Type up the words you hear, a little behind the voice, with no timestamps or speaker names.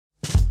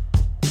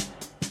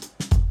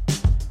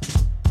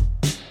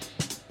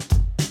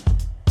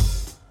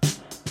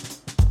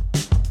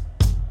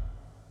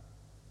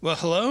Well,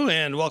 hello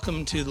and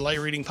welcome to the Light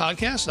Reading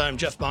Podcast. I'm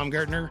Jeff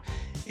Baumgartner,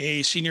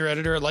 a senior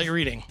editor at Light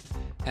Reading.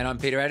 And I'm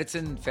Peter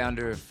Adderton,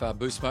 founder of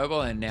Boost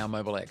Mobile and now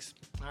MobileX.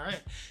 All right.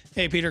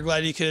 Hey, Peter,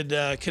 glad you could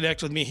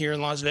connect with me here in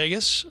Las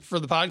Vegas for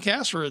the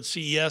podcast. We're at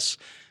CES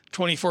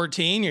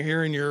 2014. You're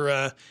here in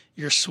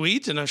your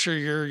suite, and I'm sure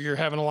you're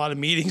having a lot of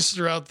meetings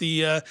throughout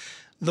the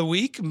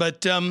week. But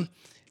to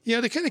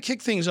kind of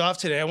kick things off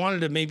today, I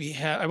wanted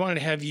to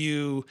have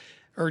you,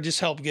 or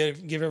just help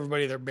give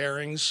everybody their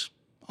bearings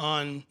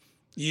on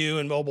you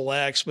and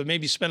MobileX, but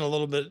maybe spend a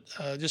little bit,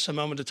 just a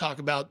moment to talk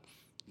about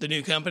the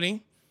new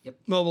company,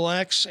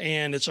 MobileX,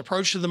 and its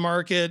approach to the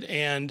market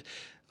and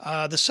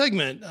the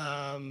segment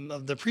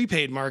of the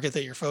prepaid market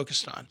that you're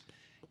focused on.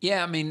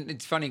 Yeah, I mean,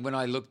 it's funny,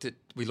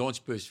 we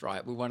launched Boost,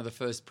 right? We're one of the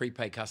first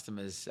prepaid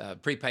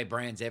prepaid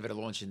brands ever to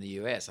launch in the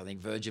US. I think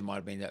Virgin might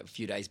have been a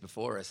few days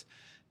before us.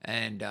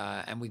 And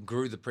we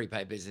grew the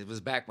prepaid business. It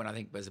was back when I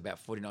think it was about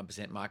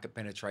 49% market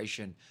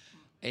penetration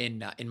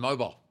in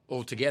mobile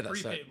altogether.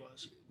 Prepaid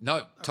was?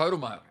 No, total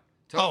market.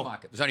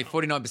 Market. It was only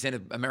 49%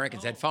 of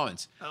Americans had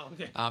phones. Oh,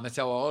 okay. That's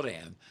how old I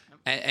am.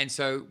 And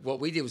so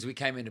what we did was we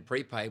came into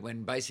prepaid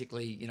when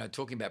basically,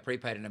 talking about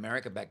prepaid in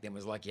America back then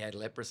was like you had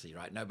leprosy,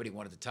 right? Nobody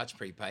wanted to touch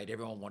prepaid.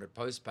 Everyone wanted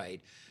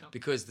postpaid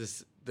because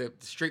the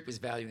street was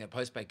valuing a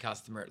postpaid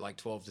customer at like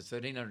 $1,200 to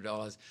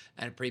 $1,300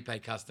 and a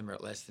prepaid customer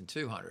at less than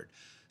 $200.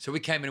 So we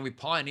came in and we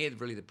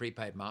pioneered really the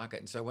prepaid market.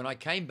 And so when I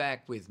came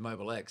back with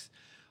MobileX,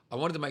 I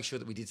wanted to make sure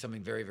that we did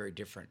something very, very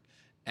different.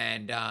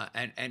 And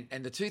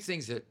the two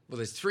things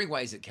there's three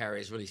ways that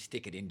carriers really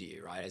stick it into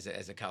you, right,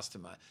 as a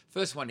customer.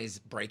 First one is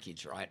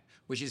breakage, right,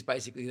 which is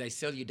basically they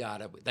sell you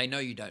data they know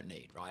you don't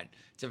need, right?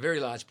 It's a very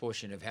large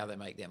portion of how they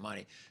make their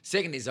money.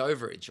 Second is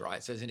overage,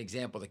 right? So as an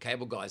example, the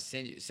cable guys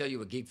sell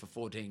you a gig for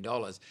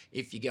 $14.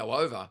 If you go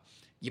over,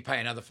 you pay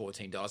another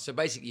 $14. So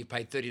basically you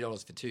pay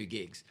 $30 for 2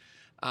 gigs.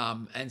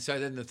 And so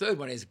then the third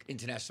one is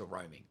international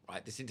roaming,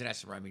 right? This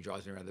international roaming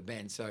drives me around the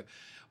bend. So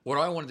what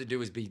I wanted to do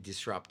was be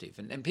disruptive.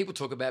 And people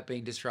talk about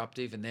being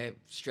disruptive, and their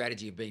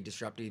strategy of being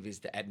disruptive is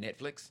to add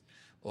Netflix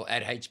or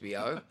add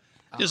HBO.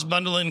 Just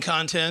bundle in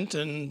content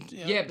and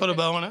put a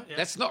bow on it. Yeah.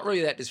 That's not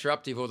really that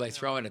disruptive, or they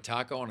throw in a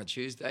taco on a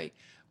Tuesday.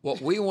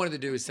 What we wanted to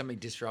do is something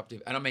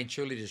disruptive, and I mean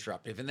truly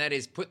disruptive, and that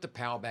is put the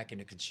power back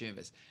into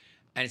consumers.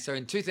 And so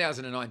in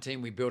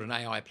 2019, we built an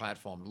AI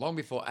platform, long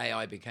before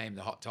AI became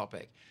the hot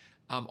topic.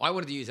 I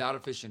wanted to use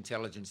artificial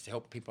intelligence to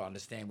help people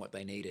understand what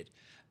they needed.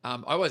 I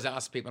always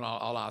ask people, and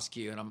I'll ask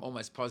you, and I'm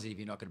almost positive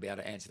you're not going to be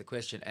able to answer the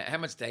question, how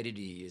much data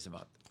do you use a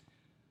month?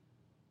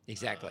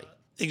 Exactly.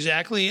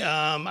 Exactly.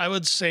 I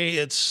would say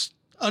it's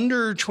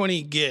under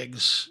 20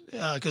 gigs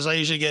because I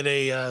usually get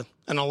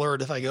an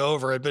alert if I go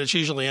over it, but it's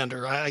usually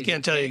under. I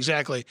can't tell you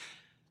exactly.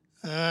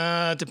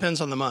 It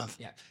depends on the month.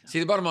 Yeah. See,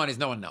 the bottom line is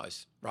no one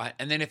knows, right?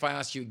 And then if I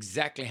ask you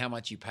exactly how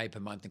much you pay per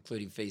month,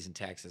 including fees and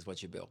taxes,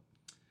 what's your bill?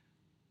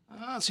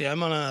 See,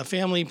 I'm on a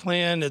family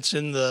plan. It's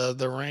in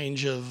the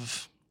range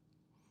of,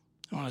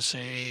 I want to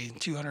say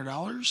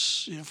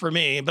 $200 for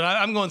me, but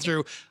I'm going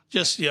through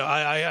just,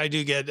 I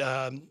do get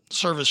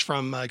service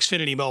from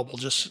Xfinity Mobile,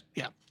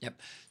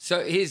 Yep.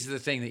 So here's the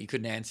thing that you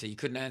couldn't answer. You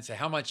couldn't answer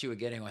how much you were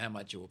getting or how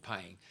much you were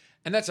paying.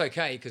 And that's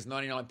okay because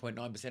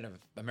 99.9% of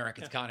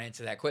Americans can't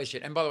answer that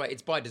question. And by the way,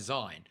 it's by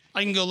design.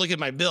 I can go look at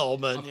my bill,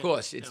 but... Of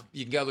course, you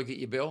can go look at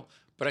your bill.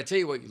 But I tell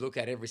you what you look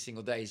at every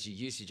single day is your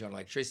usage on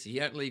electricity. You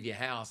don't leave your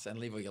house and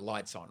leave all your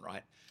lights on,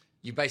 right?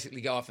 You basically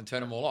go off and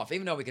turn them all off,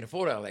 even though we can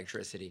afford our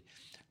electricity.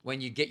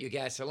 When you get your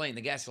gasoline,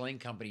 the gasoline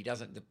company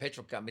the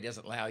petrol company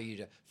doesn't allow you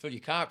to fill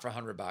your car up for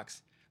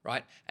 $100,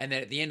 right? And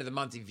then at the end of the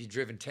month, if you've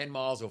driven 10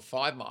 miles or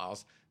 5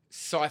 miles,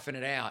 siphon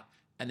it out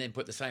and then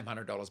put the same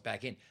 $100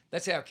 back in.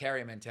 That's how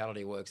carrier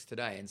mentality works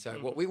today. And so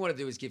what we want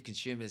to do is give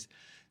consumers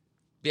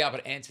be able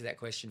to answer that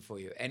question for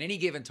you. At any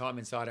given time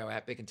inside our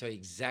app, it can tell you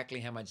exactly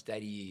how much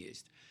data you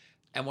used.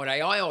 And what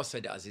AI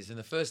also does is in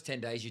the first 10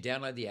 days, you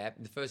download the app.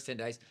 In the first 10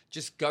 days,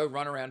 just go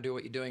run around, do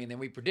what you're doing, and then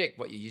we predict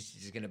what your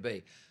usage is going to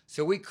be.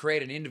 So we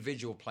create an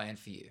individual plan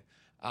for you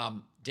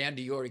down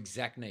to your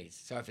exact needs.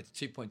 So if it's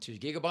 2.2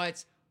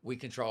 gigabytes, we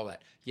control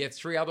that. You have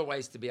two other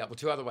ways to be able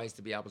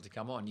to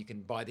come on. You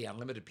can buy the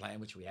unlimited plan,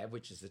 which we have,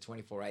 which is the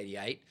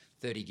 2488,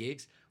 30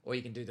 gigs, or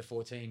you can do the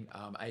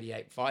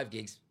 1488, 5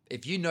 gigs.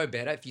 If you know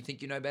better, if you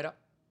think you know better,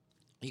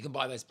 you can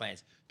buy those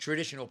plans,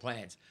 traditional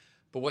plans.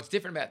 But what's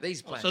different about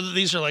these plans? So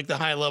these are like the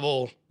high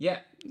level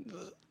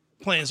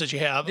plans that you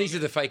have. These are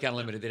the fake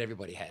unlimited that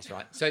everybody has,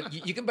 right? So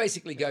you can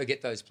basically go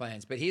get those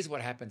plans. But here's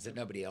what happens that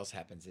nobody else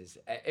happens is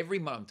every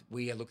month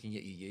we are looking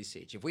at your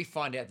usage. If we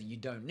find out that you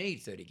don't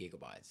need 30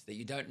 gigabytes, that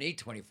you don't need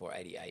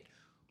 2488,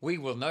 we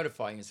will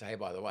notify you and say, hey,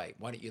 by the way,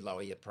 why don't you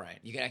lower your plan?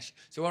 You can actually,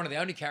 so we're one of the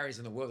only carriers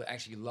in the world that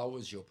actually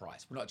lowers your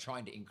price. We're not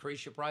trying to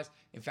increase your price.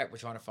 In fact, we're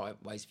trying to find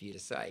ways for you to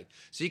save.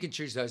 So you can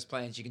choose those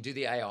plans. You can do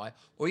the AI,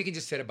 or you can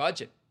just set a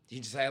budget. You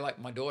can just say, like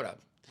my daughter,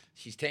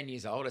 she's 10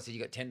 years old. I said, you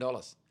got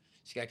 $10.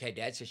 She goes, okay,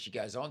 Dad. So she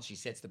goes on, she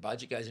sets the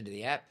budget, goes into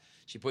the app.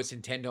 She puts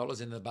in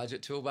 $10 in the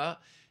budget toolbar.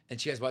 And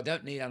she goes, well, I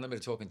don't need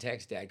unlimited talk and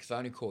text, Dad, because I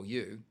only call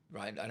you,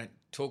 right? I don't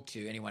talk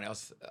to anyone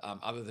else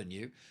other than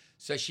you.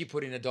 So she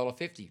put in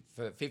 $1.50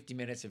 for 50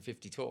 minutes and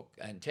 50 talk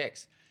and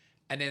text.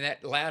 And then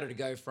that allowed her to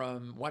go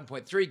from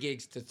 1.3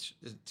 gigs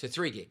to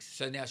 3 gigs.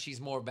 So now she's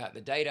more about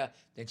the data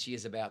than she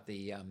is about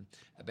the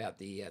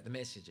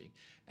messaging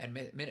and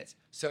minutes.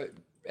 So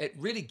it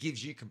really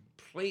gives you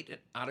complete and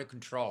utter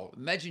control.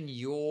 Imagine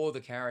you're the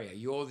carrier,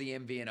 you're the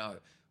MVNO.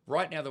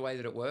 Right now, the way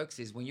that it works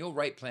is when your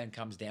rate plan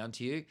comes down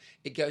to you,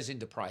 it goes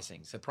into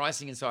pricing. So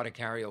pricing inside a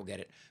carrier will get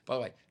it. By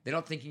the way, they're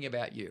not thinking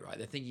about you, right?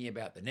 They're thinking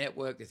about the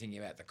network. They're thinking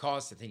about the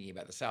cost. They're thinking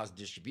about the sales and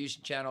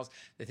distribution channels.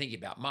 They're thinking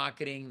about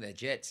marketing, their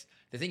jets.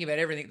 They're thinking about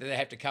everything that they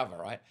have to cover,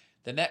 right?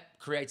 Then that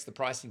creates the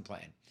pricing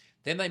plan.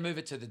 Then they move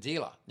it to the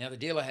dealer. Now, the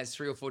dealer has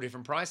 3 or 4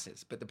 different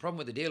prices. But the problem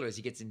with the dealer is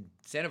he gets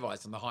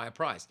incentivized on the higher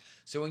price.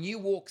 So when you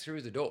walk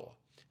through the door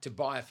to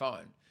buy a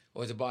phone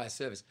or to buy a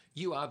service,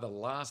 you are the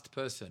last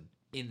person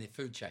in the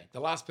food chain, the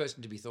last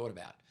person to be thought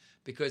about,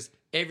 because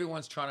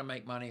everyone's trying to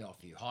make money off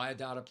you. Higher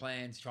data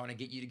plans, trying to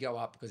get you to go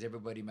up because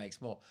everybody makes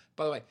more.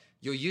 By the way,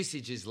 your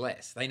usage is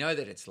less. They know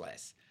that it's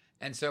less.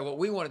 And so what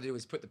we want to do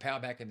is put the power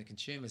back in the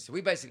consumers. So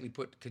we basically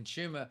put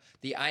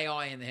the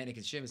AI in the hand of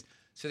consumers.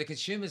 So the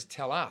consumers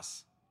tell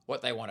us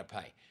what they want to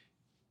pay.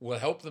 We'll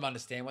help them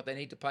understand what they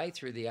need to pay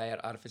through the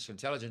artificial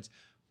intelligence,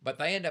 but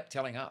they end up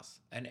telling us.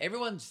 And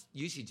everyone's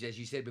usage, as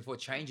you said before,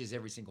 changes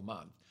every single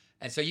month.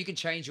 And so you can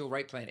change your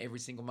rate plan every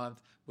single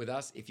month with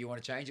us if you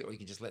want to change it, or you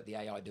can just let the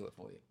AI do it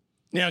for you.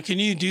 Now, can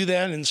you do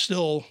that and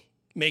still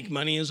make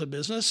money as a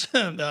business,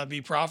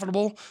 be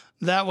profitable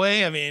that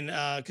way? I mean,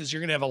 because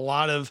you're going to have a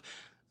lot of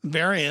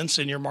variance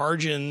in your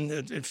margin.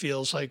 It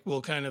feels like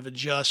will kind of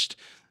adjust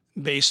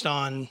based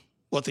on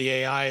what the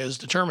AI is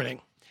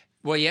determining.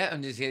 Well, yeah,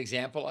 and as an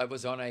example, I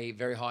was on a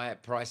very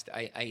high-priced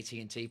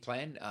AT&T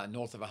plan,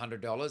 north of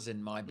 $100,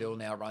 and my bill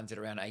now runs at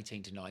around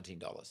 $18 to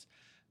 $19.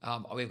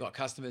 We've got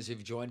customers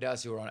who've joined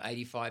us who are on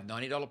 $85,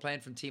 $90 plan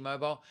from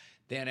T-Mobile.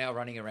 They're now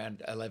running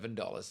around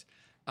 $11.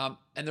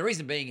 And the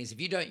reason being is if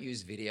you don't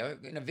use video,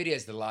 video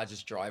is the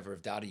largest driver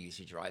of data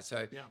usage, right?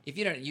 So if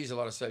you don't use a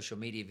lot of social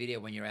media video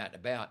when you're out and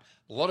about,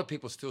 a lot of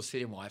people still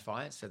sit in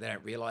Wi-Fi, so they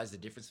don't realize the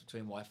difference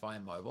between Wi-Fi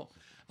and mobile.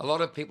 A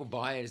lot of people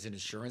buy it as an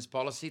insurance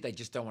policy. They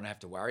just don't want to have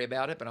to worry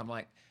about it. But I'm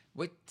like,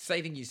 we're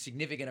saving you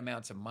significant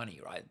amounts of money,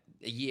 right?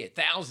 A year,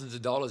 thousands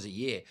of dollars a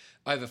year.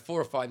 Over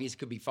 4 or 5 years,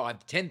 could be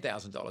 $5,000 to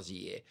 $10,000 a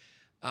year.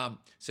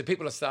 So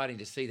people are starting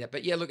to see that.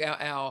 But yeah, look,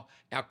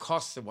 our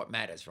costs are what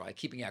matters, right?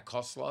 Keeping our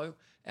costs low.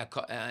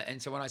 And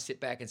so when I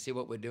sit back and see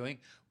what we're doing,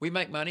 we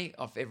make money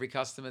off every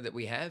customer that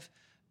we have.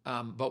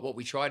 But what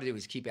we try to do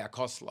is keep our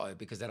costs low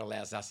because that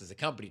allows us as a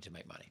company to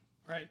make money.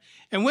 Right.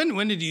 And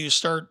when did you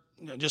start,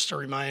 just to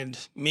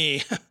remind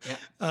me,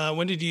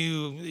 when did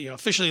you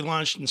officially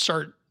launch and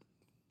start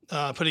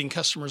putting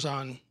customers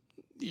on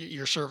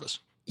your service?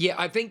 Yeah,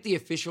 I think the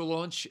official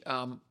launch,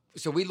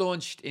 so we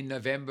launched in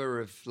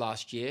November of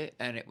last year,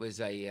 and it was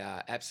a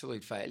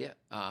absolute failure.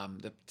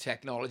 The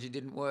technology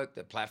didn't work.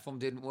 The platform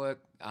didn't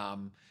work.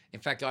 In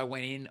fact, I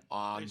went in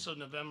on... So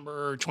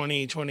November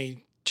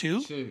 2022?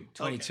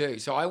 22. Okay.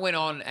 So I went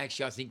on,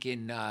 actually, I think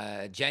in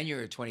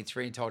January of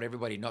 23 and told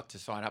everybody not to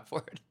sign up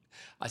for it.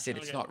 I said,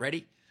 it's not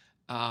ready.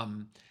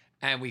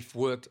 And we've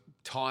worked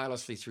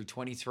tirelessly through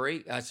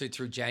 23, so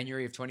through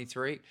January of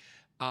 23.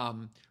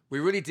 We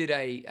really did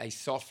a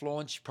soft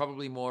launch,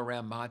 probably more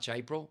around March,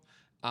 April.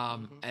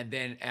 And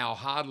then our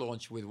hard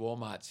launch with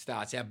Walmart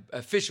starts, our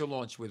official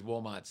launch with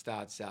Walmart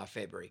starts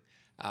February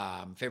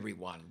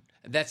 1.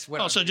 And that's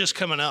when... so just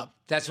coming up.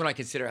 That's when I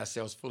consider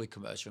ourselves fully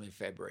commercial in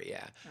February,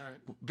 yeah. All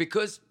right.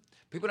 Because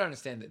people don't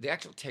understand that the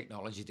actual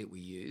technology that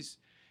we use,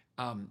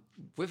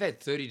 we've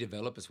had 30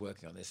 developers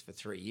working on this for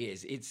 3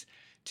 years. It's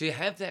to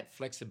have that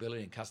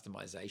flexibility and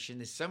customization.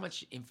 There's so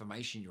much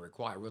information you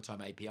require,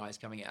 real-time APIs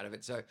coming out of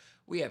it. So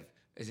we have,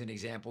 as an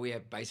example, we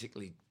have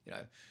basically,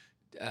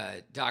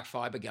 dark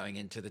fiber going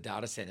into the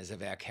data centers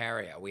of our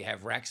carrier. We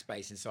have rack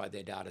space inside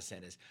their data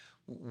centers.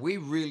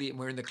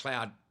 We're in the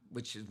cloud,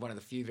 which is one of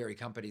the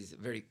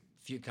very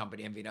few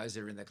company MVNOs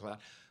that are in the cloud.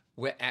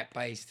 We're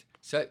app-based.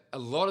 So a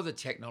lot of the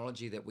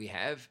technology that we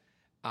have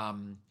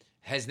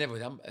has never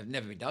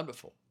been done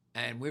before.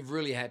 And we've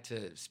really had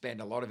to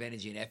spend a lot of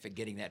energy and effort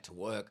getting that to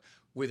work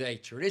with a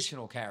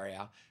traditional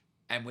carrier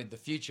and with the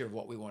future of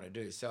what we want to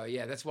do. So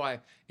yeah, that's why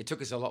it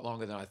took us a lot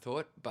longer than I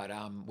thought, but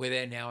we're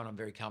there now, and I'm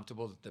very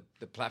comfortable that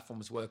the platform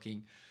is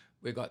working.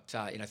 We've got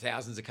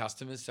thousands of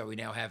customers, so we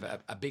now have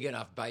a big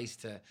enough base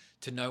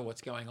to know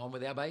what's going on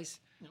with our base.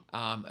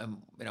 And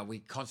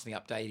we're constantly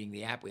updating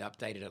the app. We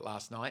updated it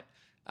last night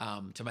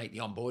to make the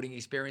onboarding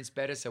experience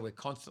better. So we're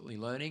constantly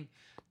learning,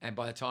 and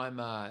by the time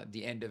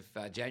the end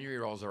of January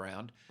rolls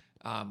around,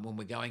 when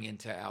we're going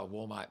into our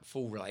Walmart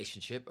full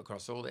relationship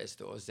across all their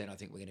stores, then I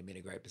think we're going to be in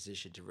a great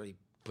position to really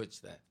put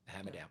the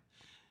hammer down.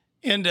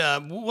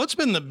 And what's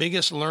been the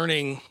biggest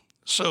learning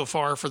so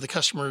far for the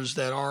customers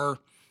that are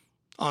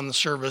on the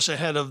service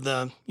ahead of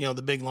the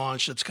big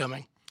launch that's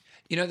coming?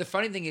 The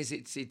funny thing is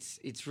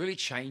it's really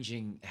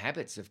changing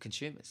habits of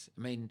consumers.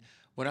 I mean,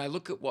 when I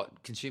look at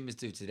what consumers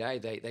do today,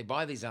 they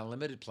buy these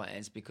unlimited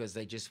plans because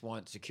they just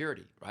want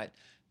security, right?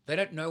 They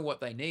don't know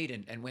what they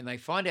need. And when they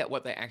find out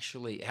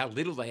how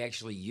little they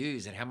actually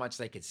use and how much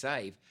they could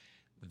save,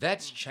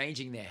 that's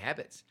changing their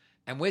habits.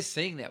 And we're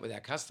seeing that with our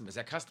customers.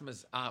 Our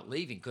customers aren't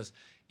leaving because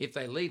if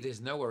they leave,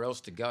 there's nowhere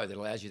else to go that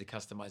allows you the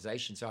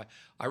customization. So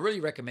I really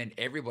recommend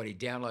everybody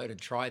download and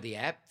try the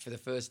app for the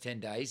first 10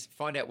 days,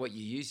 find out what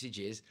your usage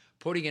is.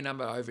 Putting a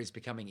number over is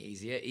becoming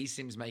easier.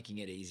 eSIM's making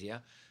it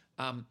easier.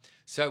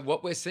 So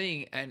what we're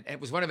seeing, and it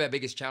was one of our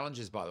biggest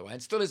challenges, by the way,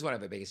 and still is one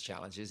of our biggest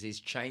challenges, is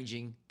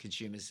changing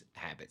consumers'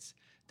 habits.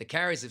 The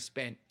carriers have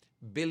spent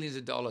billions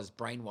of dollars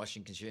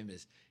brainwashing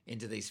consumers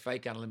into these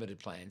fake unlimited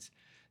plans.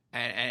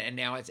 And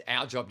now it's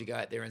our job to go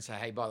out there and say,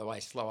 hey, by the way,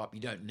 slow up.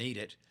 You don't need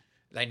it.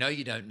 They know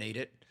you don't need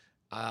it,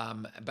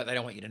 but they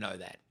don't want you to know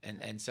that.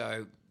 And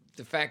so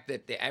the fact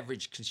that the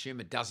average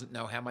consumer doesn't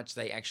know how much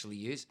they actually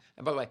use.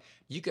 And by the way,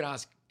 you could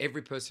ask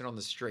every person on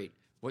the street,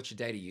 what's your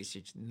data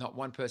usage? Not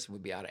one person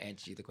would be able to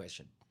answer you the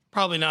question.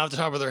 Probably not off the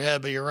top of their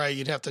head, but you're right.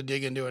 You'd have to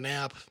dig into an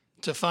app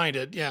to find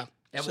it. Yeah.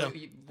 And so,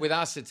 with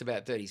us, it's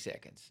about 30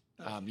 seconds.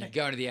 You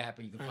go into the app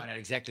and you can find out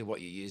exactly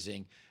what you're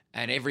using.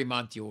 And every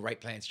month your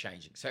rate plan's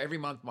changing. So every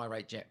month my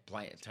rate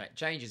plan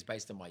changes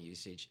based on my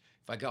usage.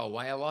 If I go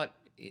away a lot,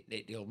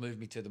 it'll move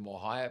me to the more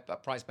higher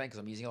price plan because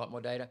I'm using a lot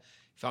more data.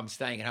 If I'm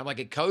staying at home, like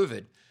at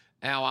COVID,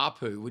 our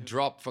ARPU would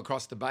drop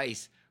across the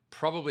base,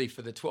 probably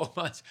for the 12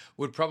 months,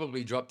 would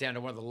probably drop down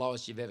to one of the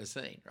lowest you've ever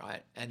seen,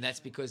 right? And that's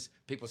because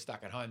people are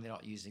stuck at home, they're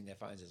not using their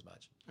phones as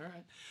much. All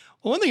right.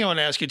 Well, one thing I want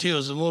to ask you too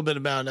is a little bit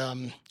about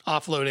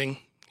offloading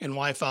and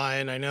Wi-Fi.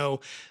 And I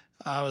know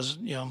I was,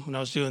 when I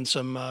was doing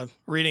some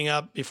reading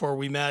up before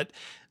we met,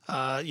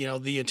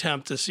 the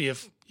attempt to see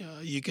if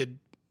you could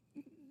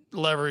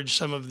leverage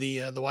some of the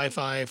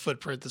Wi-Fi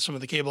footprint that some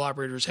of the cable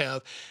operators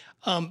have.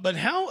 But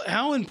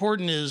how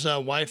important is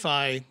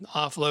Wi-Fi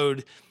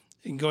offload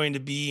going to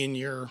be in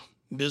your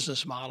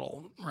business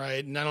model,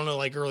 right? And I don't know,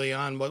 like early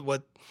on,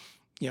 what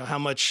how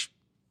much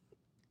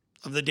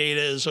of the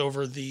data is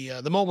over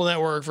the mobile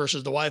network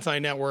versus the Wi-Fi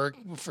network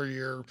for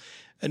your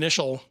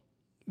initial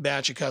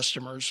batch of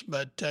customers.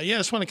 But I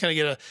just want to kind of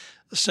get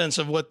a sense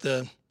of what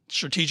the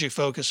strategic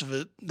focus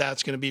of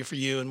that's going to be for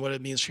you and what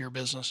it means for your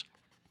business.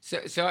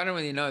 So I don't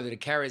really know that a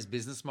carrier's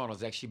business model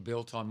is actually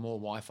built on more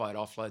Wi-Fi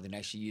offload than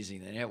actually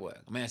using the network.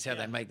 I mean, that's how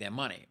they make their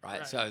money,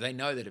 right? So they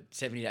know that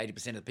 70 to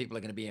 80% of the people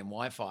are going to be in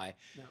Wi-Fi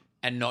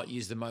and not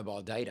use the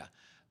mobile data.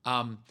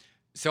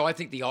 So I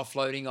think the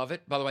offloading of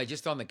it, by the way,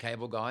 just on the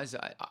cable guys,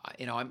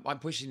 I'm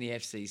pushing the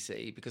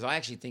FCC because I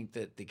actually think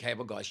that the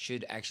cable guys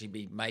should actually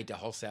be made to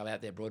wholesale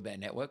out their broadband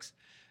networks.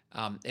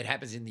 It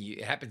happens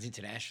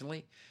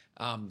internationally.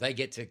 They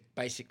get to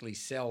basically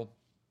sell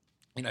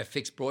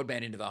fixed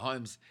broadband into the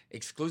homes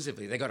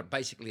exclusively. They got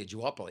basically a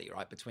duopoly,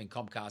 right, between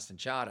Comcast and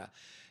Charter.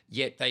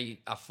 Yet they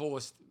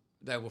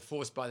were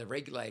forced by the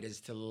regulators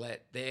to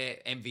let their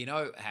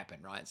MVNO happen,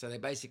 right? So they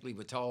basically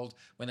were told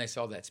when they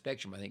sold that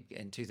spectrum, I think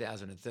in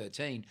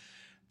 2013,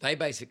 they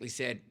basically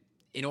said,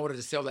 in order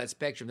to sell that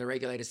spectrum, the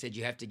regulator said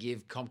you have to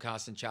give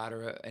Comcast and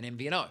Charter an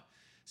MVNO.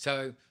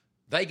 So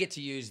they get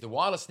to use the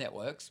wireless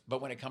networks,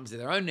 but when it comes to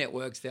their own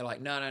networks, they're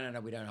like,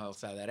 no, we don't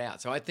wholesale that out.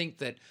 So I think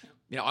that,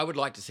 I would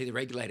like to see the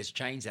regulators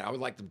change that. I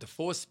would like them to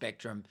force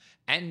Spectrum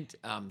and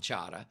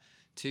Charter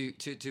to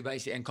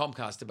basically, and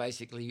Comcast to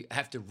basically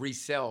have to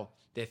resell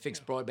their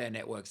fixed broadband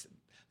networks.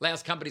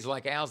 Allows companies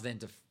like ours then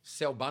to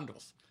sell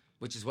bundles,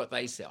 which is what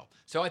they sell.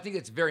 So I think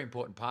it's a very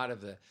important part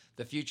of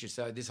the future.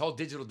 So this whole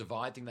digital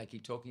divide thing they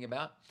keep talking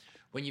about,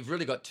 when you've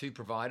really got two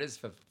providers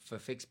for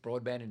fixed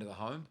broadband into the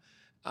home,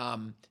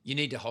 you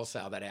need to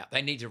wholesale that out.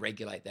 They need to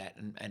regulate that.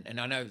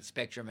 And I know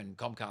Spectrum and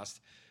Comcast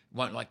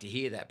won't like to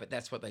hear that, but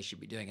that's what they should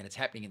be doing. And it's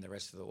happening in the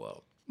rest of the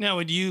world. Now,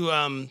 would you,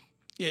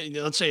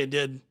 let's say it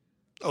did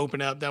open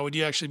up, now would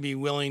you actually be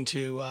willing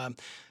to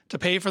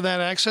pay for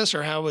that access,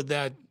 or how would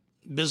that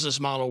business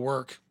model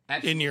work?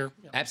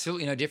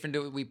 Absolutely no different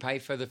to we pay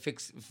for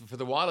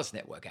the wireless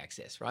network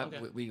access, right?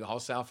 Okay. We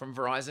wholesale from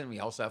Verizon, we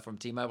wholesale from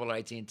T-Mobile or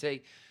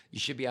AT&T. You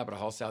should be able to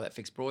wholesale that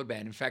fixed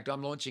broadband. In fact,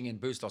 I'm launching in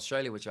Boost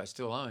Australia, which I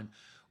still own.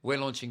 We're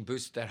launching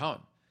Boost at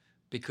Home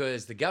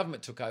because the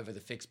government took over the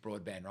fixed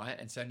broadband, right?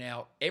 And so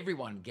now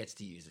everyone gets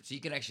to use it. So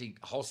you can actually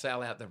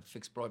wholesale out the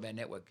fixed broadband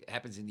network. It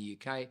happens in the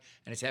UK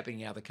and it's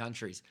happening in other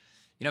countries.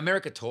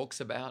 America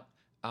talks about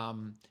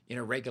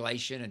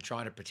regulation and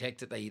trying to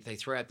protect it. They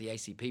throw out the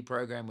ACP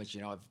program, which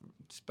I've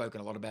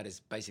spoken a lot about, is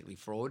basically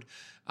fraud.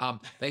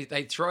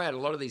 They throw out a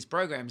lot of these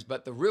programs,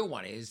 but the real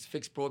one is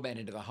fixed broadband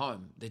into the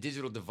home, the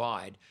digital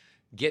divide.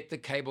 Get the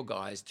cable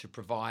guys to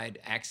provide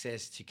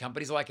access to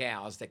companies like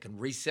ours that can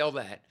resell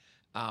that,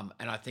 and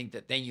I think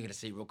that then you're going to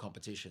see real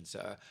competition.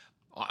 So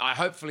I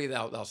hopefully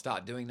they'll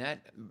start doing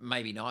that.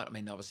 Maybe not. I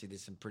mean, obviously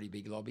there's some pretty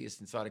big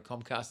lobbyists inside of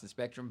Comcast and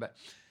Spectrum, but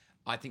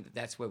I think that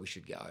that's where we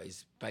should go,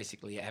 is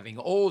basically having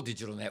all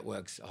digital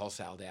networks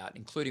wholesaled out,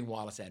 including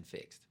wireless and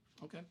fixed.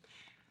 Okay.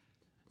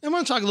 I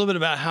want to talk a little bit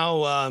about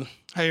how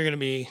you're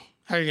going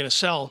to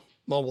sell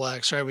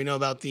MobileX, right? We know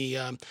about the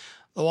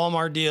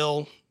Walmart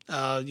deal.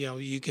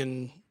 You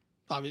can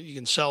obviously you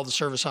can sell the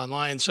service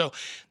online. So,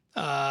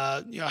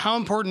 how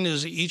important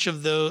is each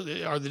of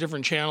are the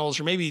different channels,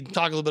 or maybe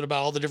talk a little bit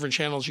about all the different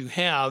channels you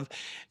have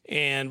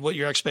and what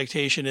your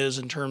expectation is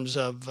in terms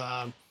of,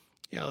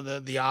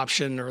 the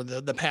option or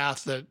the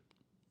path that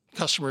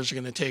customers are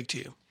going to take to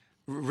you.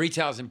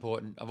 Retail is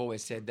important. I've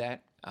always said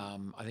that.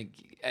 I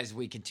think as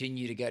we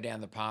continue to go down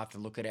the path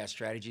and look at our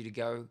strategy to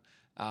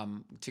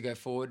go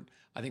forward,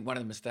 I think one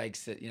of the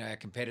mistakes that our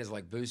competitors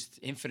like Boost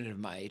Infinite have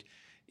made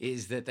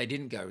is that they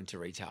didn't go into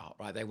retail,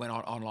 right? They went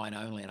on online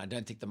only, and I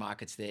don't think the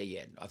market's there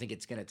yet. I think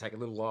it's going to take a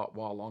little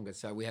while longer.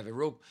 So we have a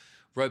real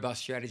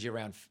robust strategy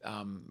around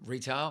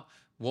retail.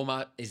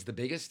 Walmart is the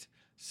biggest.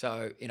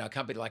 So, a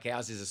company like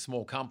ours is a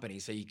small company,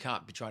 so you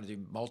can't be trying to do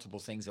multiple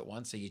things at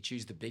once. So you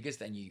choose the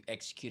biggest and you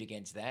execute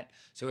against that.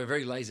 So we're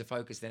very laser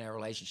focused in our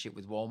relationship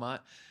with Walmart.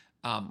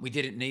 We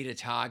didn't need a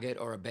Target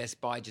or a Best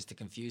Buy just to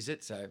confuse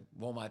it. So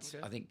Walmart's,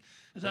 okay. I think,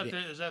 is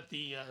that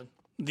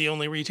the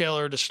only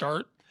retailer to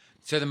start?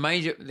 So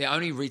the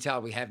only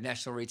retailer we have,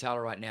 national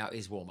retailer right now,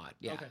 is Walmart.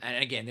 Yeah, okay.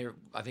 And again,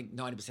 I think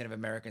 90% of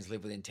Americans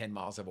live within 10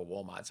 miles of a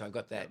Walmart, so I've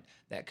got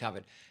that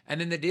covered. And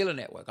then the dealer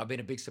network. I've been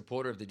a big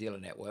supporter of the dealer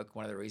network.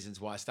 One of the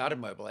reasons why I started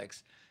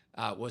MobileX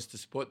was to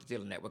support the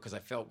dealer network, because I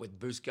felt with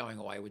Boost going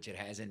away, which it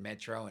has in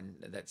Metro, and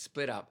that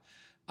split up,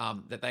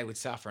 that they would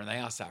suffer, and they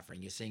are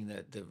suffering. You're seeing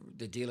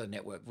the dealer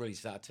network really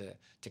start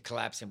to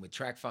collapse, and with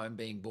TracFone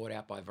being bought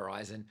out by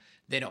Verizon,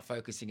 they're not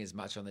focusing as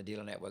much on the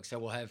dealer network. So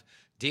we'll have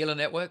dealer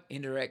network,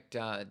 indirect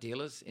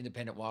dealers,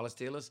 independent wireless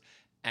dealers,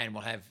 and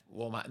we'll have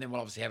Walmart, and then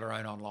we'll obviously have our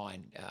own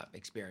online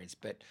experience.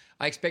 But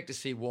I expect to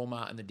see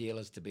Walmart and the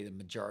dealers to be the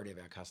majority of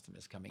our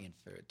customers coming in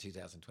for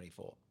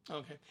 2024.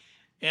 Okay.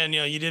 And,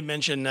 you did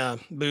mention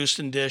Boost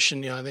and Dish,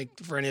 and, I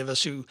think for any of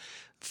us who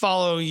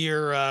follow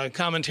your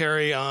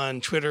commentary on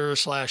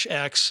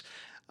Twitter/X,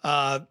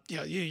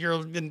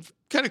 you've been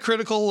kind of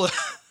critical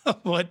of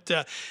what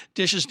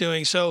Dish is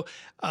doing. So,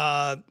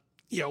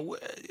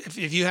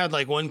 if you had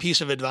like one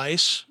piece of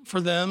advice for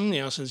them,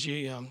 since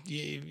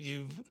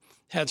you've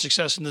had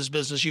success in this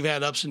business, you've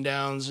had ups and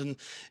downs and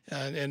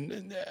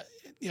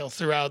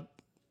throughout,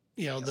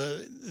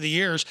 the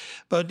years,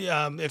 but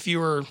if you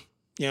were,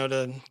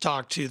 to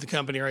talk to the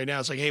company right now,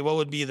 it's like, hey, what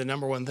would be the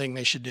number one thing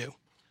they should do?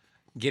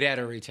 Get out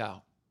of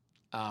retail.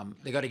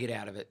 They got to get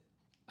out of it.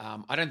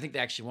 I don't think they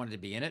actually wanted to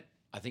be in it.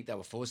 I think they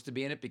were forced to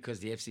be in it because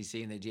the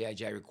FCC and the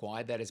DOJ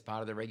required that as part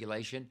of the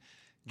regulation.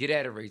 Get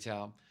out of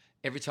retail.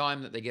 Every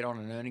time that they get on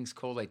an earnings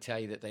call, they tell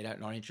you that they're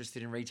not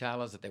interested in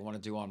retailers, that they want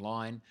to do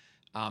online.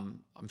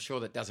 I'm sure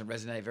that doesn't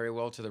resonate very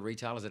well to the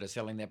retailers that are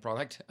selling their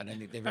product. I don't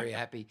think they're very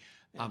happy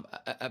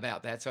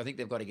about that. So I think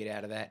they've got to get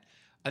out of that.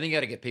 I think you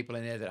got to get people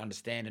in there that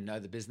understand and know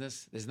the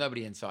business. There's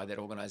nobody inside that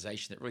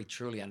organization that really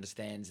truly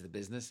understands the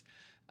business,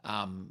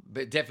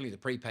 but definitely the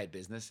prepaid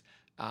business.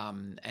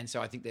 And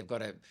so I think they've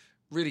got to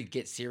really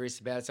get serious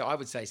about it. So I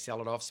would say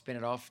sell it off, spin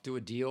it off, do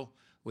a deal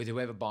with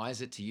whoever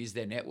buys it to use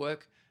their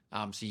network.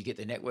 So you get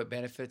the network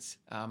benefits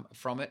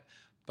from it.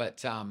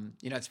 But,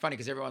 it's funny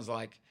because everyone's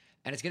like,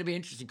 and it's going to be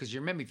interesting because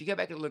you remember, if you go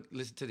back and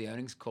listen to the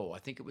earnings call, I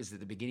think it was at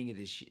the beginning of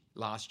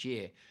last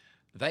year,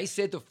 they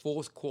said the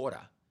fourth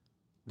quarter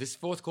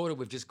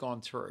we've just gone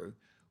through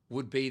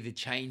would be the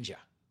changer,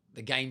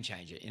 the game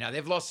changer.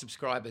 They've lost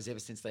subscribers ever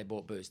since they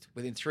bought Boost.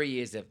 Within 3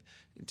 years,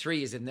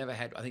 they've never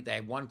had, I think they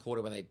had one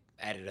quarter where they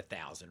added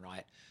 1,000,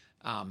 right?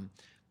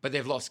 But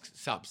they've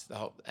lost subs.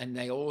 And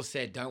they all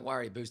said, don't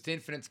worry, Boost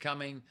Infinite's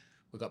coming.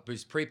 We've got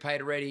Boost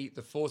Prepaid already.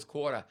 The fourth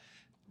quarter,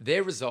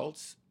 their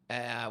results,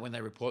 when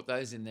they report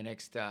those in the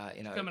next,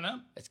 coming up.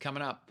 It's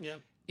coming up. Yeah.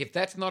 If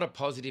that's not a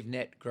positive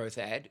net growth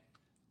ad,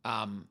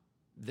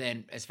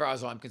 then as far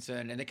as I'm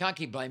concerned, and they can't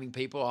keep blaming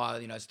people,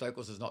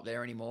 Stokos is not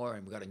there anymore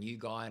and we've got a new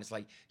guy. And it's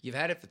like, you've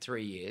had it for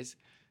 3 years.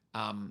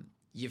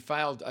 You've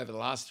failed over the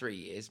last 3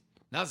 years.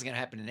 Nothing's going to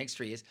happen in the next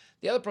 3 years.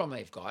 The other problem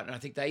they've got, and I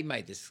think they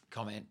made this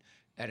comment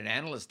at an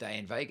analyst day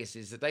in Vegas,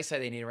 is that they say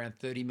they need around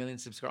 30 million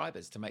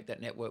subscribers to make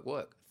that network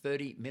work.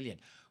 30 million,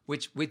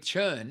 which with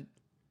churn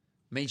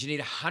means you need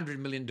 100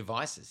 million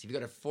devices. If you've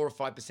got a 4 or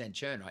 5%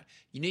 churn, right,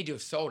 you need to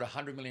have sold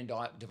 100 million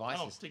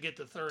devices to get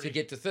to 30. To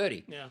get to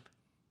 30. Yeah.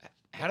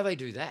 How do they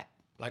do that?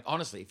 Like,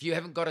 honestly, if you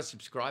haven't got a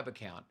subscriber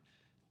count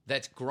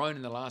that's grown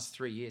in the last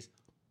 3 years,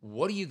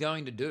 what are you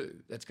going to do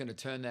that's going to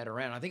turn that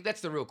around? I think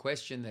that's the real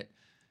question.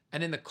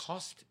 And then the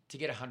cost to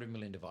get 100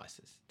 million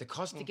devices, the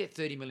cost to get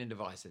 30 million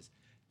devices,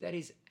 that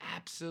is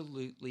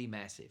absolutely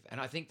massive.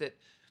 And I think that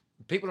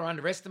people are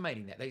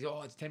underestimating that. They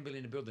go, it's 10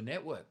 billion to build the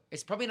network.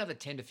 It's probably another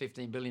 10 to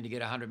 15 billion to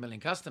get 100 million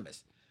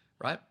customers,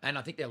 right? And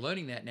I think they're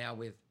learning that now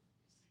with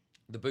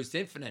the Boost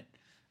Infinite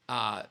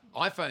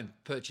iPhone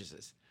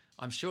purchases.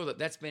 I'm sure that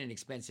that's been an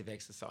expensive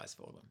exercise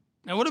for them.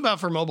 Now, what about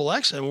for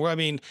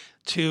MobileX?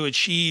 To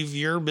achieve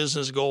your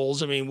business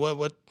goals,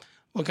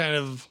 what kind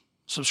of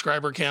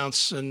subscriber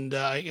counts? And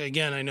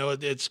again, I know you're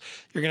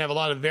going to have a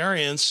lot of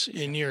variance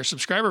in your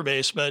subscriber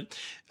base, but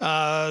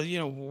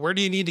where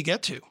do you need to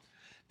get to?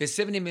 There's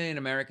 70 million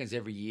Americans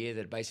every year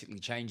that are basically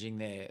changing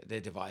their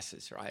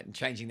devices, right, and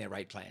changing their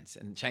rate plans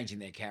and changing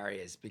their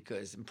carriers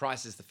because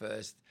price is the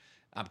first,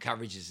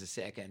 coverage is the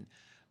second.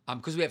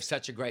 because we have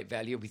such a great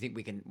value, we think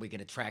we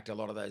can attract a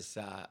lot of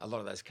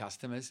those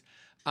customers.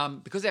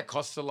 Because our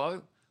costs are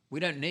low, we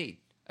don't need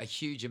a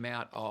huge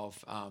amount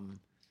of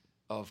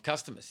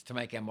customers to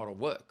make our model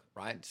work,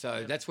 right?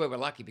 So that's where we're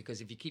lucky,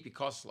 because if you keep your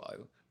costs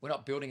low, we're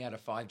not building out a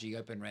 5G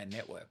Open RAN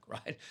network,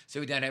 right?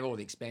 So we don't have all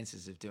the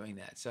expenses of doing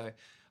that. So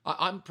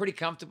I'm pretty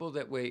comfortable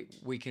that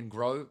we can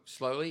grow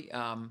slowly.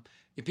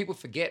 If people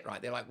forget,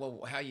 right, they're like,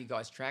 well, how are you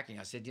guys tracking?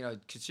 I said,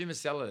 consumer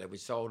cellular, we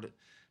sold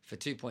for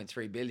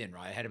 $2.3 billion,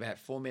 right? It had about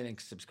 4 million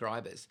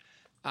subscribers.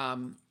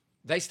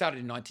 They started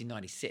in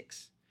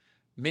 1996.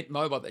 Mint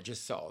Mobile that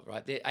just sold,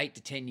 right? They're 8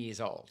 to 10 years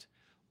old.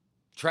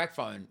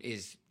 TracFone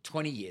is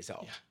 20 years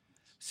old. Yeah.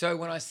 So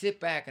when I sit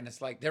back and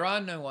it's like, there are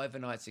no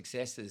overnight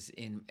successes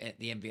in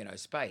the MVNO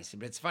space.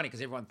 But it's funny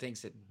because everyone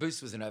thinks that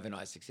Boost was an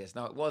overnight success.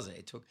 No, it wasn't.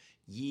 It took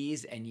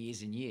years and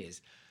years and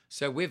years.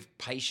 So we're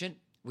patient.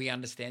 We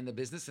understand the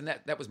business. And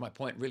that was my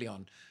point really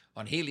on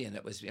Helion,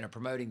 that was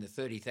promoting the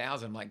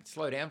 30,000. I'm like,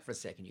 slow down for a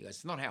second, you guys.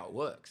 It's not how it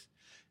works.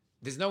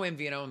 There's no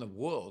MVNO in the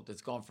world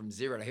that's gone from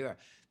zero to hero.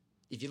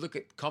 If you look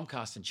at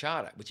Comcast and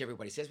Charter, which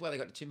everybody says, well, they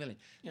got to 2 million.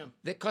 Yeah.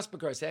 Their cost per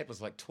gross ad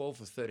was like $1,200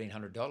 or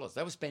 $1,300.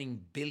 They were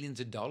spending billions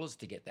of dollars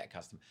to get that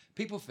customer.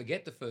 People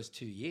forget the first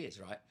 2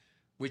 years, right?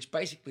 Which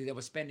basically they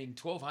were spending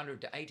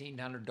 $1,200 to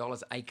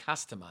 $1,800 a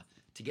customer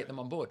to get them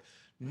on board.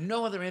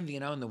 No other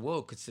MVNO in the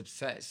world could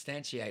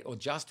substantiate or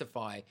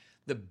justify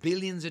the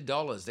billions of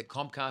dollars that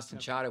Comcast and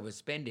Charter were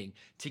spending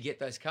to get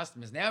those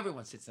customers. Now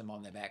everyone sits them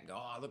on their back and go,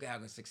 oh, look how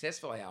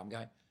successful they are. I'm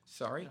going,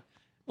 sorry?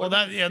 Well,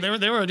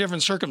 they were a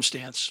different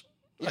circumstance.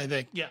 Yeah. I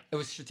think, it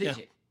was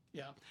strategic.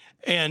 Yeah,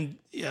 and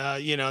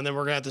and then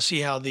we're gonna have to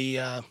see how the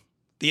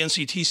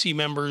NCTC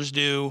members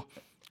do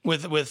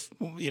with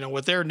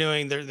what they're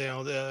doing.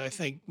 I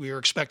think we were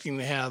expecting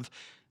to have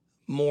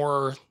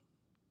more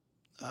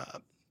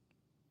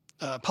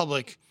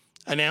public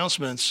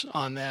announcements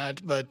on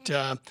that, but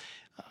that's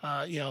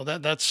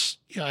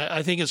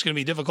I think it's going to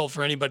be difficult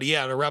for anybody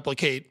to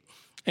replicate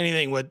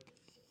anything what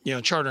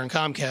Charter and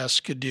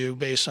Comcast could do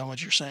based on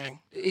what you're saying.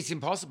 It's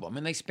impossible.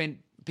 I mean,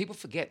 people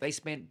forget they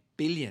spent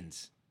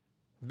billions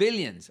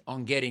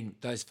on getting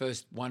those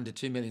first 1 to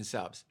 2 million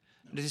subs.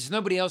 There's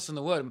nobody else in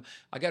the world.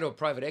 I go to a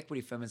private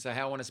equity firm and say, hey,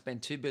 I want to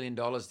spend $2 billion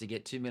to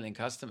get 2 million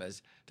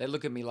customers. They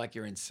look at me like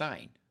you're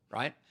insane,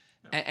 right?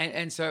 No.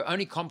 And so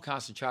only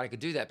Comcast and Charter could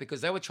do that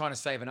because they were trying to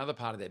save another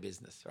part of their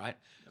business, right?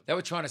 Yep. They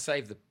were trying to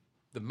save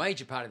the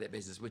major part of their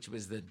business, which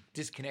was the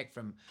disconnect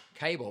from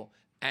cable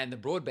and the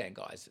broadband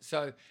guys.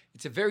 So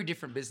it's a very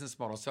different business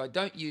model. So I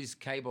don't use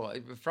cable.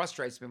 It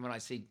frustrates me when I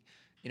see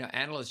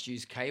analysts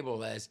use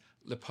cable as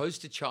the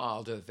poster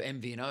child of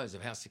MVNOs,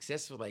 of how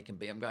successful they can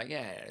be. I'm going,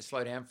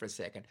 slow down for a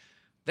second.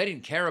 They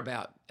didn't care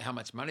about how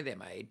much money they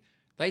made.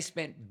 They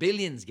spent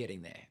billions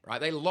getting there, right?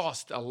 They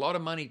lost a lot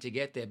of money to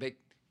get there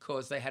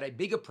because they had a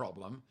bigger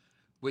problem,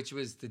 which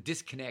was the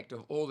disconnect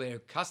of all their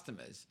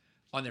customers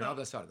on their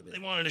other side of the business.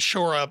 They wanted to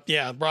shore up,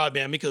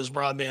 broadband, because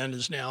broadband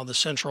is now the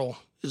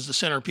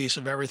centerpiece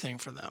of everything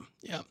for them.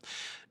 Yeah.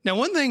 Now,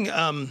 one thing,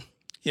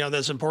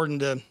 that's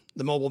important to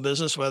the mobile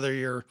business, whether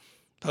you're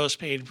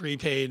postpaid,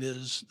 prepaid,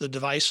 is the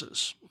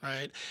devices,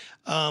 right?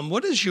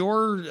 What is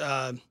your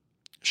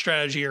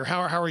strategy, or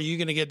how are you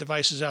going to get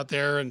devices out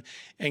there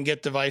and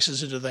get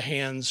devices into the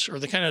hands, or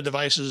the kind of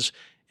devices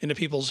into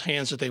people's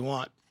hands that they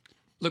want?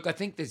 Look, I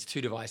think there's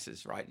two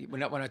devices, right?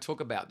 When I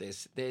talk about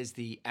this, there's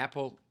the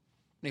Apple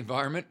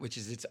environment, which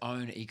is its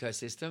own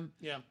ecosystem,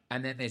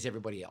 and then there's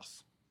everybody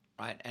else,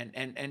 right? And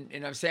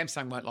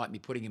Samsung won't like me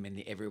putting them in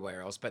the everywhere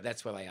else, but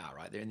that's where they are,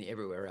 right? They're in the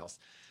everywhere else.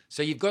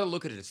 So you've got to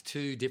look at it as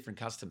two different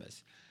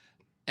customers.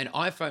 An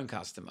iPhone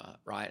customer,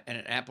 right, and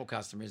an Apple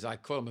customer I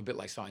call them a bit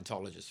like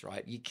Scientologists,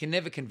 right? You can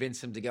never convince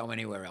them to go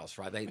anywhere else,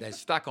 right? They're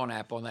stuck on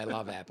Apple and they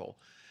love Apple.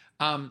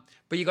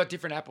 But you got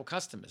different Apple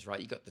customers, right?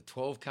 You got the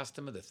 12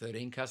 customer, the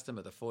 13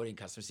 customer, the 14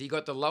 customer. So you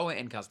got the lower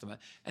end customer,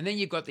 and then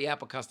you've got the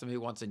Apple customer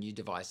who wants a new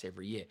device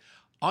every year.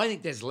 I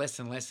think there's less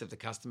and less of the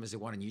customers who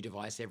want a new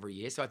device every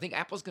year. So I think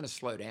Apple's going to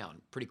slow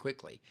down pretty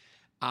quickly.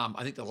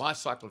 I think the life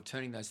cycle of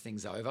turning those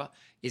things over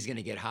is going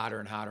to get harder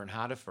and harder and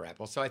harder for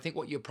Apple. So I think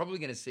what you're probably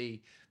going to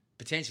see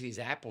potentially is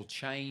Apple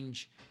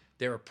change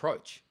their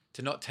approach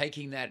to not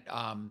taking that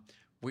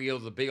wheel,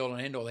 the be all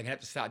and end all. They're going to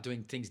have to start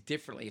doing things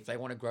differently if they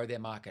want to grow their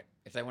market,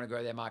 if they want to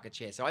grow their market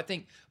share. So I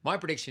think my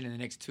prediction in the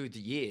next 2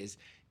 years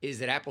is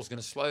that Apple's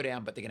going to slow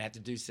down, but they're going to have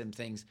to do some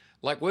things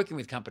like working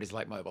with companies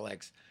like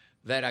MobileX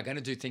that are going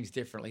to do things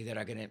differently, that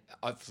are going to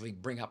obviously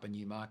bring up a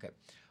new market.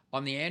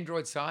 On the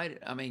Android side,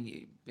 I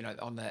mean,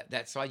 on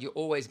that side, you're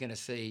always going to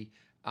see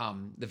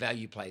the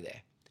value play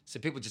there. So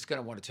people just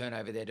going to want to turn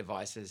over their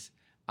devices.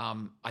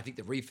 I think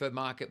the refurb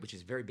market, which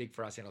is very big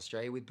for us in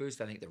Australia with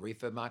Boost, I think the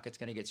refurb market's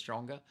going to get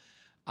stronger.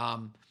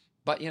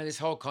 But this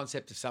whole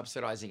concept of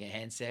subsidizing a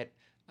handset,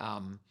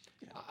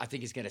 I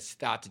think is going to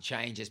start to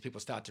change as people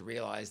start to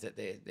realize that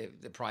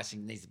the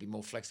pricing needs to be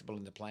more flexible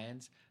in the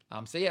plans.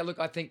 Look,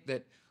 I think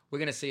that we're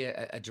going to see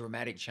a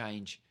dramatic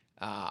change,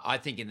 I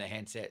think, in the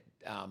handset,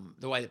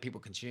 the way that people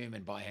consume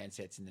and buy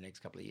handsets in the next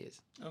couple of years.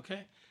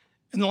 Okay.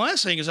 And the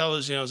last thing is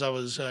as I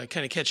was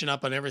kind of catching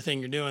up on everything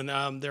you're doing,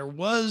 there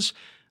was,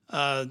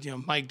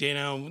 Mike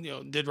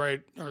Dano, did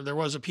write, or there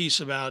was a piece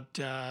about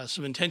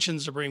some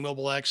intentions to bring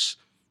MobileX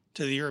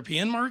to the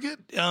European market.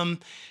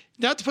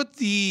 Not to put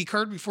the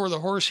cart before the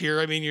horse here.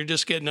 I mean, you're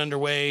just getting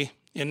underway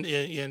in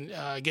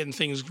getting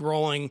things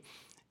rolling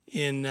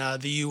in the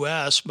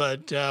U.S.,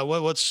 but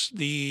what's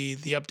the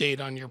update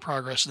on your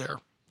progress there?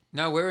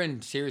 No, we're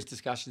in serious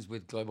discussions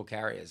with global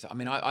carriers. I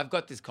mean, I've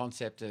got this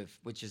concept of,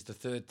 which is the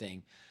third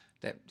thing,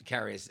 that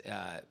carriers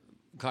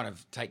kind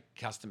of take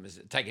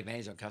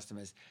advantage of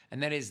customers,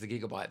 and that is the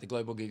gigabyte, the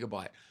global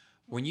gigabyte.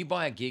 When you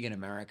buy a gig in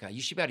America,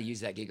 you should be able to use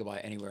that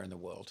gigabyte anywhere in the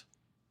world,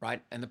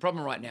 right? And the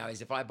problem right now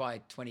is if I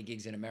buy 20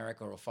 gigs in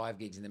America or 5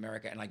 gigs in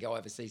America and I go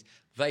overseas,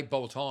 they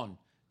bolt on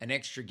an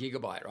extra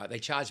gigabyte, right? They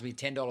charge me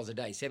 $10 a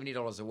day,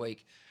 $70 a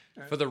week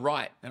for the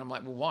right. And I'm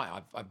like, well,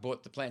 why? I've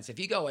bought the plan. So if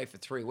you go away for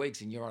 3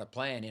 weeks and you're on a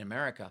plan in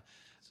America,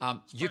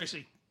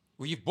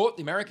 you've bought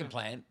the American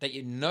plan that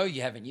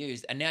you haven't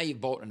used, and now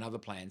you've bought another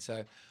plan.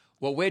 So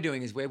what we're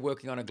doing is we're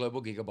working on a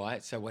global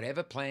gigabyte. So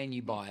whatever plan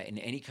you buy in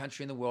any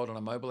country in the world on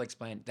a MobileX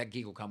plan, that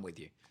gig will come with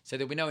you. So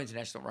there'll be no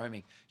international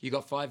roaming. You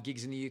got 5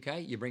 gigs in the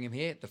UK, you bring them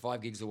here, the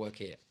 5 gigs will work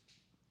here.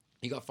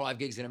 You got 5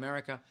 gigs in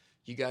America,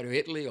 you go to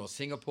Italy or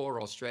Singapore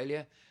or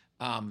Australia,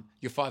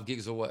 your 5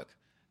 gigs will work.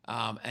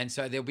 And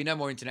so there'll be no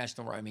more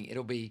international roaming.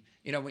 It'll be,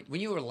 when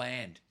you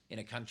land in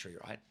a country,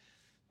 right?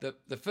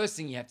 The first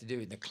thing you have to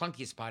do, the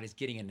clunkiest part, is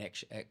getting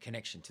a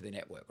connection to the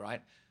network,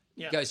 right?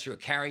 Yeah. It goes through a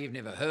carrier you've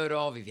never heard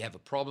of. If you have a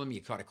problem, you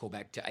kind of call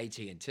back to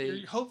AT&T.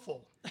 You're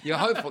hopeful. You're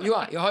hopeful. You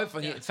are. You're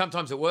hopeful. Yeah.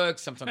 Sometimes it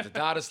works. Sometimes the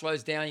data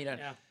slows down. You don't.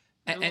 Yeah.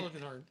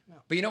 Looking hard. Yeah.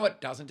 But you know what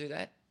doesn't do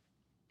that?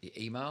 Your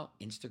email,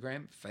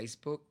 Instagram,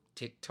 Facebook,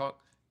 TikTok,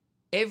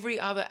 every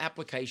other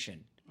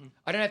application.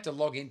 I don't have to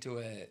log into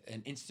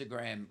an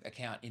Instagram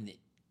account in the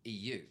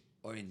EU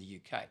or in the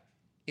UK.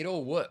 It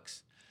all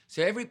works.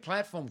 So every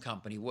platform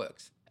company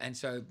works. And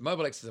so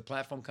MobileX is a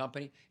platform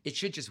company. It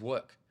should just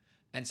work.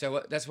 And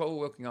so that's what we're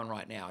working on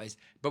right now.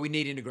 But we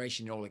need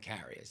integration in all the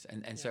carriers.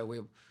 And so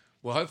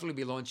we'll hopefully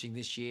be launching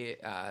this year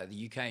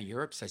the UK and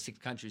Europe, so 6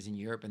 countries in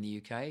Europe and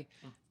the UK.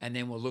 And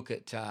then we'll look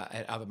at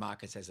other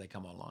markets as they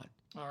come online.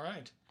 All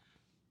right.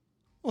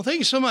 Well, thank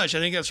you so much. I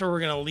think that's where we're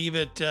going to leave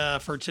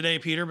it for today,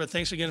 Peter. But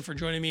thanks again for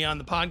joining me on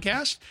the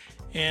podcast.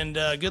 And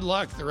good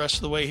luck the rest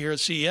of the way here at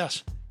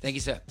CES. Thank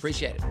you, sir.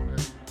 Appreciate it.